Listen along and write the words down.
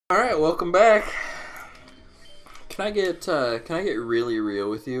All right, welcome back. Can I get really real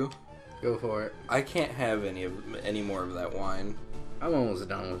with you? Go for it. I can't have any more of that wine. I'm almost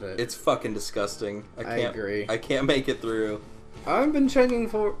done with it. It's fucking disgusting. I agree. I can't make it through. I've been checking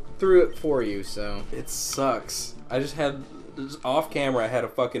through it for you, so It sucks. Off camera. I had a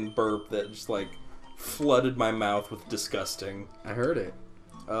fucking burp that just like flooded my mouth with disgusting. I heard it.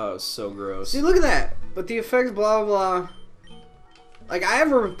 Oh, so gross. See, look at that. But the effects, blah blah. Like, I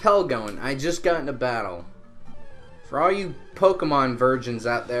have a repel going. I just got into battle. For all you Pokemon virgins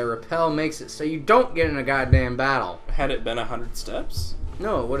out there, repel makes it so you don't get in a goddamn battle. Had it been 100 steps?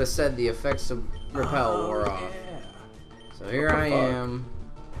 No, it would have said the effects of repel wore off. Yeah. So here I am.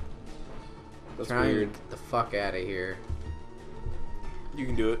 That's trying weird. to get the fuck out of here. You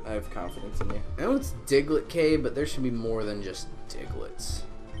can do it. I have confidence in you. I know it's Diglett Cave, but there should be more than just Diglets.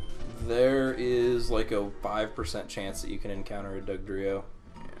 There is like a 5% chance that you can encounter a Dugtrio.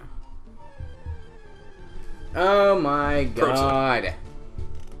 Yeah. Oh my god.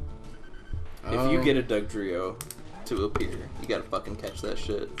 If you get a Dugtrio to appear, you gotta fucking catch that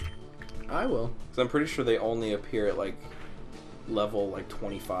shit. I will. Because I'm pretty sure they only appear at like level like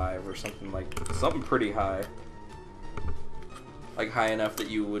 25 or something pretty high. Like high enough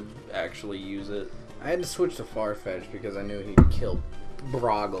that you would actually use it. I had to switch to Farfetch because I knew he'd kill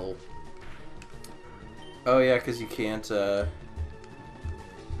Broggle. Oh yeah, because you can't I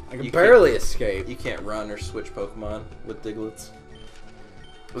can barely escape. You can't run or switch Pokemon with Diglets.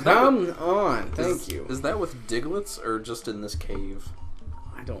 Come on, thank you. Is that with Diglets or just in this cave?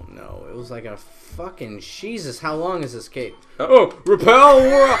 I don't know. It was like a fucking Jesus. How long is this cave? Oh, repel!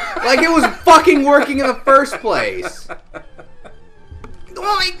 Like it was fucking working in the first place.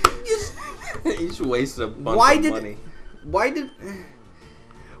 You just wasted a bunch of money. Why did?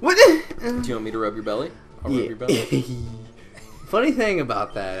 What? Do you want me to rub your belly? I'll rub your belly. Funny thing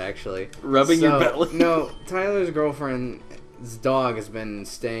about that, actually. Rubbing your belly? No, Tyler's girlfriend's dog has been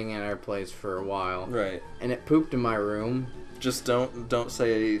staying at our place for a while. Right. And it pooped in my room. Just don't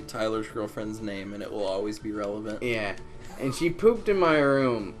say Tyler's girlfriend's name, and it will always be relevant. Yeah. And she pooped in my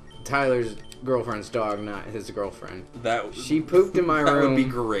room. Tyler's girlfriend's dog, not his girlfriend. She pooped in my room. That would be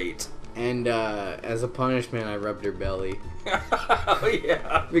great. And as a punishment, I rubbed her belly. Oh,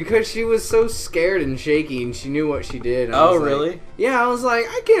 yeah. Because she was so scared and shaky, and she knew what she did. Oh, really? Yeah, I was like,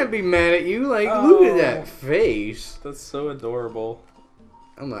 I can't be mad at you. Like, look at that face. That's so adorable.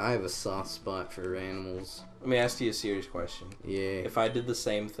 I have a soft spot for animals. Let me ask you a serious question. Yeah. If I did the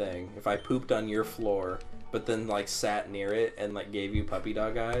same thing, if I pooped on your floor, but then, like, sat near it and, like, gave you puppy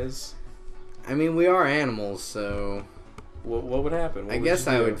dog eyes... I mean, we are animals, so... What would happen? I guess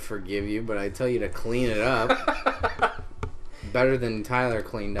I would forgive you, but I'd tell you to clean it up. Better than Tyler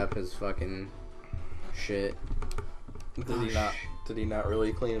cleaned up his fucking shit. Did he not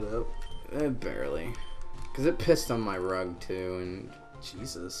really clean it up? Barely. Because it pissed on my rug, too, and...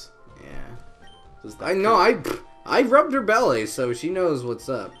 Jesus. Yeah. I rubbed her belly, so she knows what's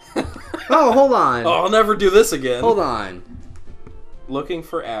up. Oh, hold on. Oh, I'll never do this again. Hold on. Looking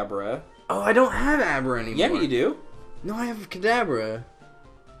for Abra. Oh, I don't have Abra anymore. Yeah, you do. No, I have Kadabra.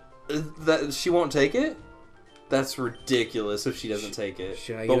 That she won't take it? That's ridiculous if she doesn't take it.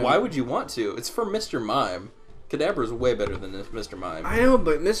 But why would you want to? It's for Mr. Mime. Kadabra's way better than Mr. Mime. I know,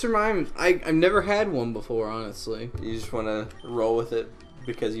 but Mr. Mime, I've never had one before, honestly. You just want to roll with it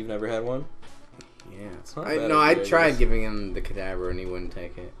because you've never had one? Yeah. It's not I tried giving him the Kadabra and he wouldn't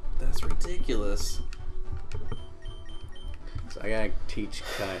take it. That's ridiculous. So I gotta teach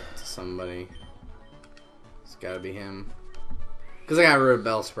Cut to somebody. It's gotta be him. Because I got rid of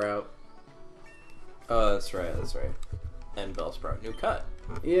Bellsprout. Oh, that's right. And Bellsprout. New Cut.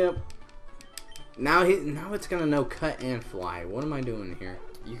 Yep. Now it's gonna know Cut and Fly. What am I doing here?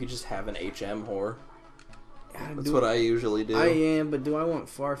 You could just have an HM whore. That's what I usually do. I am, but do I want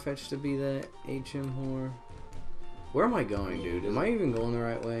Farfetch to be that HM whore? Where am I going, dude? Am I even going the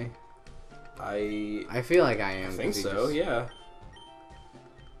right way? I feel like I am. I think so, yeah.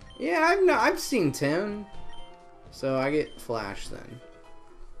 Yeah, I've seen Tim. So I get Flash then.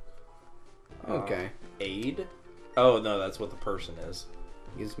 Okay. Aid? Oh, no, that's what the person is.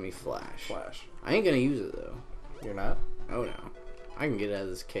 Gives me Flash. Flash. I ain't gonna use it, though. You're not? Oh, no. I can get out of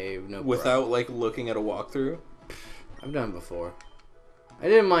this cave, no Without, like, looking at a walkthrough? I've done it before. I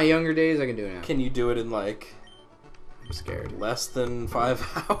did it in my younger days, I can do it now. Can you do it in, like... I'm scared. Less than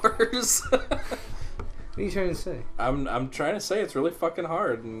 5 hours? What are you trying to say? I'm trying to say it's really fucking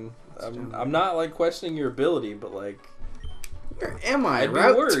hard, and I'm not, like, questioning your ability, but, like... Where am I?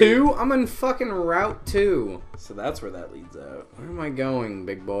 Route 2? I'm in fucking Route 2. So that's where that leads out. Where am I going,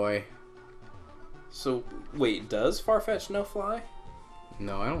 big boy? So, wait, does Farfetch no fly?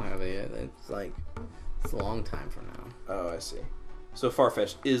 No, I don't have it yet. It's like, it's a long time from now. Oh, I see. So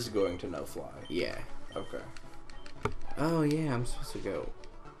Farfetch is going to no fly. Yeah. Okay. Oh, yeah, I'm supposed to go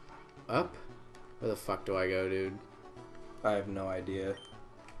up? Where the fuck do I go, dude? I have no idea.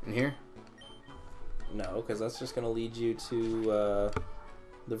 In here? No, because that's just going to lead you to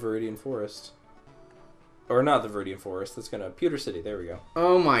the Viridian Forest. Or not the Viridian Forest. That's going to... Pewter City. There we go.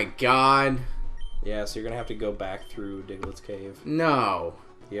 Oh, my God. Yeah, so you're going to have to go back through Diglett's Cave. No.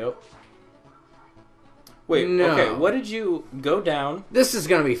 Yep. Wait, no. Okay, what did you... Go down... This is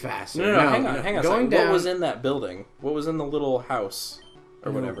going to be faster. No, hang on a second. Going down... What was in that building? What was in the little house?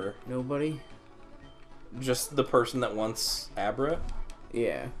 Or whatever? Nobody? Just the person that wants Abra?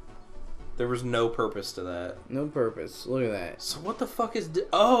 Yeah. There was no purpose to that. No purpose. Look at that. So what the fuck is...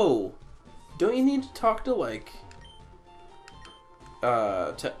 Oh! Don't you need to talk to, like...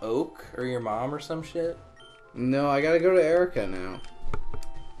 to Oak or your mom or some shit? No, I gotta go to Erica now.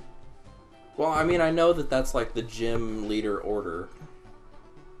 Well, I mean, I know that that's like the gym leader order.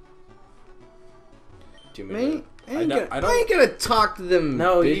 Do you mean? I ain't gonna talk to them.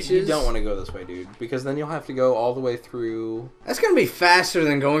 No, bitches. you don't want to go this way, dude, because then you'll have to go all the way through. That's gonna be faster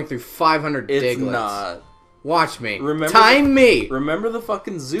than going through 500 It's Diglets. not. Watch me. Remember Time me. Remember the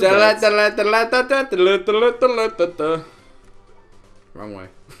fucking zoo. Wrong way.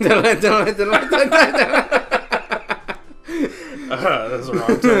 That's the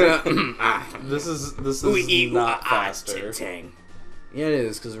wrong turn. This is not faster. Yeah, it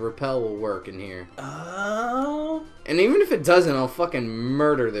is, because repel will work in here. Oh. And even if it doesn't, I'll fucking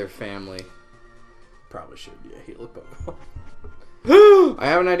murder their family. Probably should, yeah. He look Pokemon. I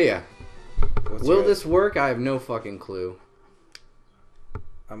have an idea. What's Will your- this work? I have no fucking clue.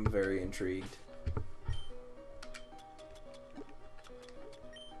 I'm very intrigued.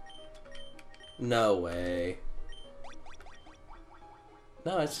 No way.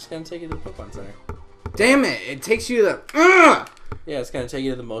 No, it's just gonna take you to the Pokemon Center. Damn it! It takes you to the... Yeah, it's gonna take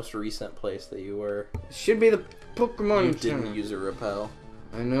you to the most recent place that you were. Should be the Pokemon You Center. didn't use a repel.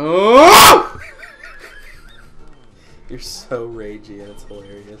 I know. You're so ragey and it's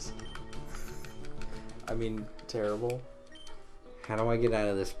hilarious. I mean, terrible. How do I get out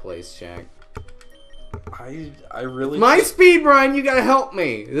of this place, Jack? I really. My speed, Brian. You gotta help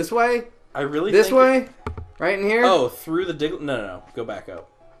me. This way. I really. This think way. Right in here. Oh, through the Diggle. No. Go back up.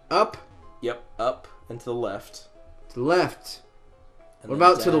 Up. Yep, up and to the left. To the left. And What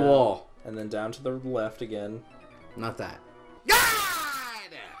then about to the down, wall? And then down to the left again. Not that.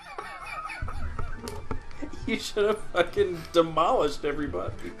 You should have fucking demolished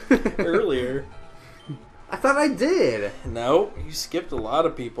everybody earlier. I thought I did. No, you skipped a lot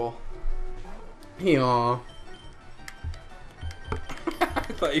of people. Yaw.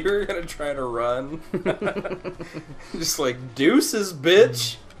 I thought you were gonna try to run. Just like, deuces,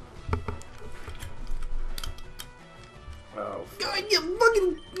 bitch. Oh, God, you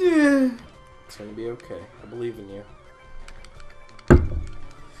fucking... it's gonna be okay. I believe in you.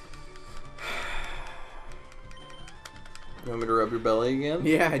 You want me to rub your belly again?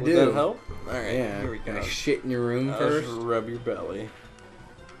 Yeah, I Would do. that help? Alright, Yeah. here we Can go. I shit in your room I'll first? just rub your belly.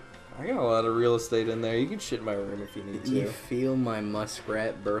 I got a lot of real estate in there. You can shit in my room if you need You to. feel my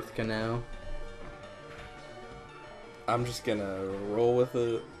muskrat birth canal? I'm just gonna roll with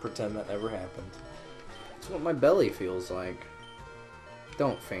it, pretend that never happened. That's what my belly feels like.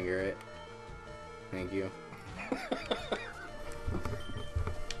 Don't finger it. Thank you.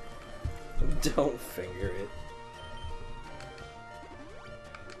 Don't finger it.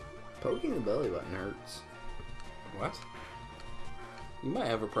 Poking the belly button hurts. What? You might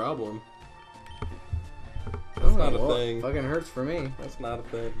have a problem. That's not a thing. Fucking hurts for me. That's not a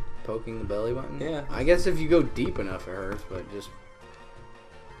thing. Poking the belly button? Yeah. I guess if you go deep enough it hurts, but just...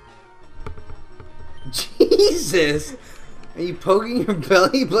 Jesus! Are you poking your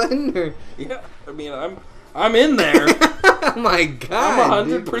belly button or... Yeah, I mean, I'm in there. Oh my god!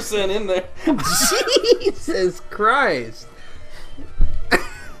 I'm 100% in there. Jesus Christ!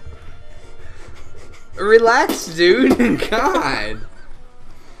 Relax, dude. God.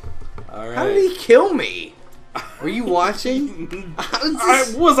 All right. How did he kill me? Were you watching?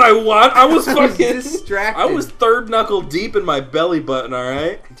 I was fucking distracted. I was third knuckle deep in my belly button. All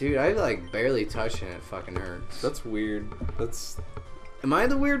right. Dude, I like barely touching it. Fucking hurts. That's weird. That's. Am I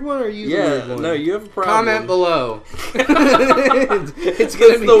the weird one or are you the Yeah. weird one? No, you have a problem. Comment below. it's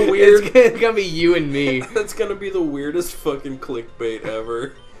gonna be the weird. It's gonna be you and me. That's gonna be the weirdest fucking clickbait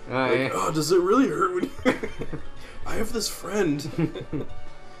ever. Alright. Like, oh, does it really hurt when you... I have this friend.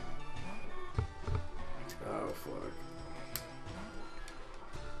 Oh, fuck.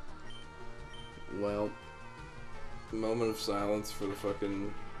 Well, Moment of silence for the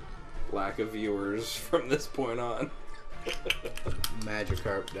fucking lack of viewers from this point on.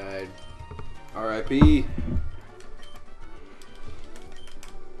 Magikarp died. R.I.P.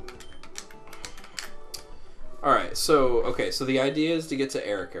 Alright, so the idea is to get to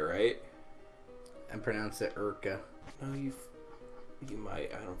Erica, right? I pronounce it Urka. No, you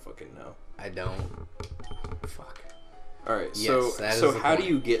might. I don't fucking know. I don't. Fuck. Alright, Yes, so how do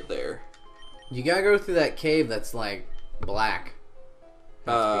you get there? You gotta go through that cave that's like black.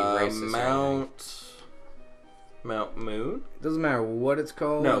 Not to be racist or anything. Mount Moon? It doesn't matter what it's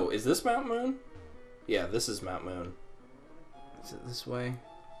called. No, is this Mount Moon? Yeah, this is Mount Moon. Is it this way?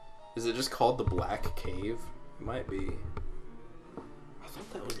 Is it just called the Black Cave? It might be. I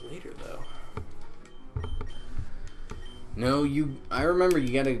thought that was later though. No, I remember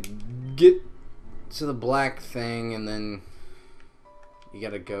you gotta get to the black thing and then you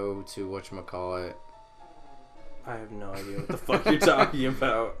gotta go to whatchamacallit. I have no idea what the fuck you're talking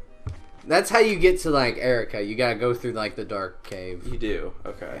about. That's how you get to like Erica. You gotta go through like the dark cave. You do?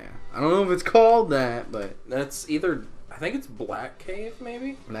 Okay. Yeah. I don't know if it's called that, but That's either... I think it's Black Cave,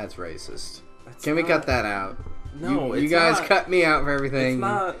 maybe? that's racist. That's Can we not- cut that out? No, you it's guys not. cut me out for everything. It's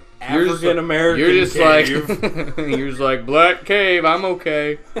not You're just African American You're just cave. like you're just like Black Cave. I'm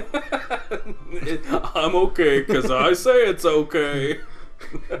okay. I'm okay, because I say it's okay.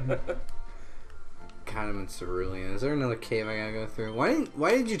 God, I'm in Cerulean. Is there another cave I gotta go through?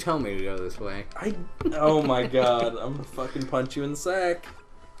 Why did you tell me to go this way? Oh my god, I'm gonna fucking punch you in the sack.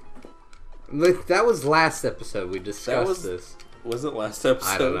 Look, that was last episode. We discussed this. Was it last episode?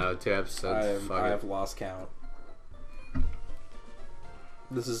 I don't know. 2 episodes. I have lost count.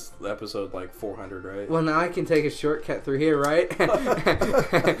 This is episode like 400, right? Well, now I can take a shortcut through here, right?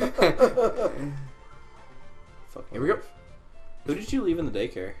 Fuck Here we go. Who did you leave in the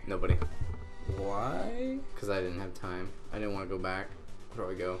daycare? Nobody. Why? Because I didn't have time. I didn't want to go back. Where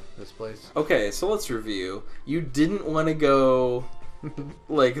do I go? This place? Okay, so let's review. You didn't want to go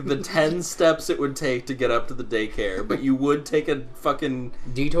like the 10 steps it would take to get up to the daycare, but you would take a fucking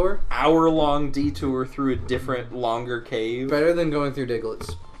Detour? hour-long detour through a different, longer cave. Better than going through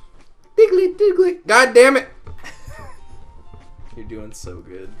Diglett's. Diglett. God damn it! You're doing so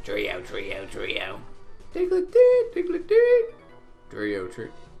good. Trio. Diglett. Trio.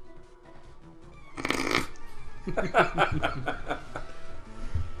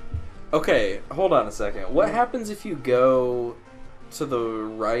 Okay, hold on a second. What happens if you go to the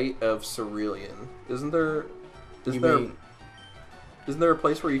right of Cerulean? Isn't there a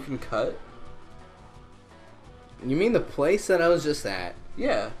place where you can cut? You mean the place that I was just at?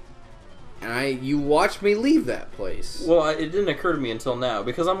 Yeah. And you watched me leave that place. Well, it didn't occur to me until now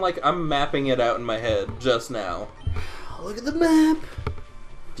because I'm mapping it out in my head just now. Look at the map.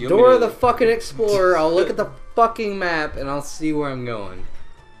 Do you want me Dora to- the fucking Explorer. I'll look at the fucking map and I'll see where I'm going.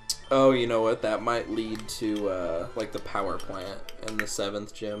 Oh, you know what? That might lead to like the power plant in the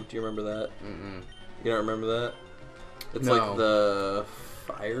 7th gym. Do you remember that? Mm-mm. You don't remember that? It's No. like the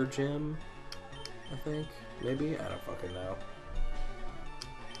fire gym, I think. Maybe? I don't fucking know.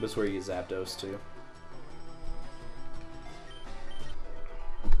 This is where you get Zapdos too.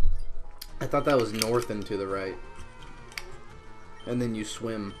 I thought that was north and to the right. And then you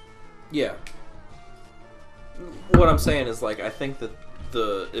swim. Yeah. What I'm saying is, like, I think that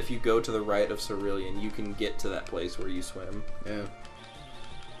if you go to the right of Cerulean, you can get to that place where you swim. Yeah.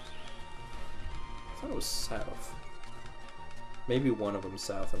 I thought it was south. Maybe one of them's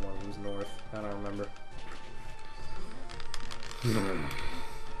south and one of them's north. I don't remember.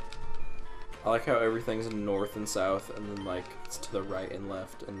 I like how everything's north and south, and then, like, it's to the right and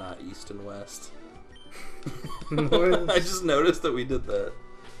left, and not east and west. I just noticed that we did that.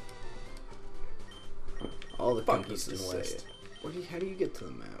 All the Fuck compasses east and say west. it. How do you get to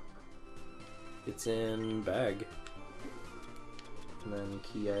the map? It's in bag. And then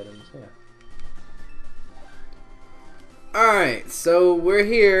key items, yeah. Alright, so we're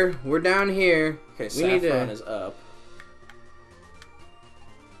here. We're down here. Okay, We need Saffron to- is up.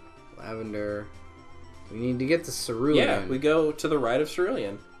 Lavender. We need to get to Cerulean. Yeah, we go to the right of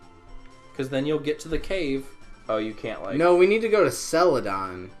Cerulean. Because then you'll get to the cave. Oh, you can't, like... No, we need to go to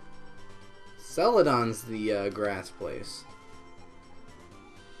Celadon. Celadon's the grass place.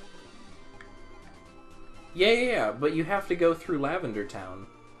 Yeah, but you have to go through Lavender Town.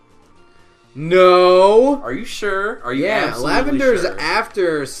 No! Are you sure? Are you Yeah, absolutely Lavender's sure?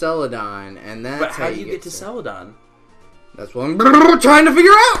 after Celadon, and that's But how do you get get to Celadon? That's what I'm trying to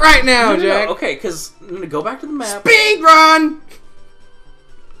figure out right now, No, Jack. okay, because go back to the map. Speed run!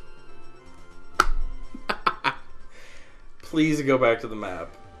 Please go back to the map.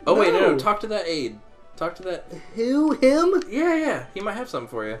 Oh, wait, no, No. talk to that aide. Talk to that. Who? Him? Yeah. He might have something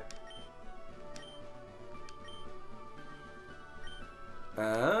for you.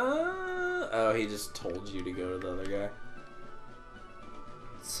 Oh, he just told you to go to the other guy.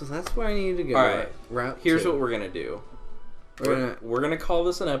 So that's where I need to go. All right. Route Here's 2. what we're gonna do. We're gonna call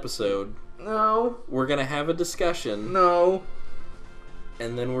this an episode. No. We're gonna have a discussion. No.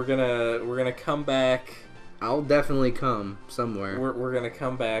 And then we're gonna come back. I'll definitely come somewhere. We're gonna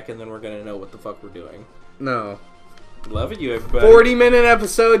come back, and then we're gonna know what the fuck we're doing. No. Loving you, everybody. 40-minute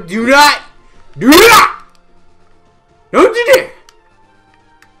episode. Do not. Don't you dare.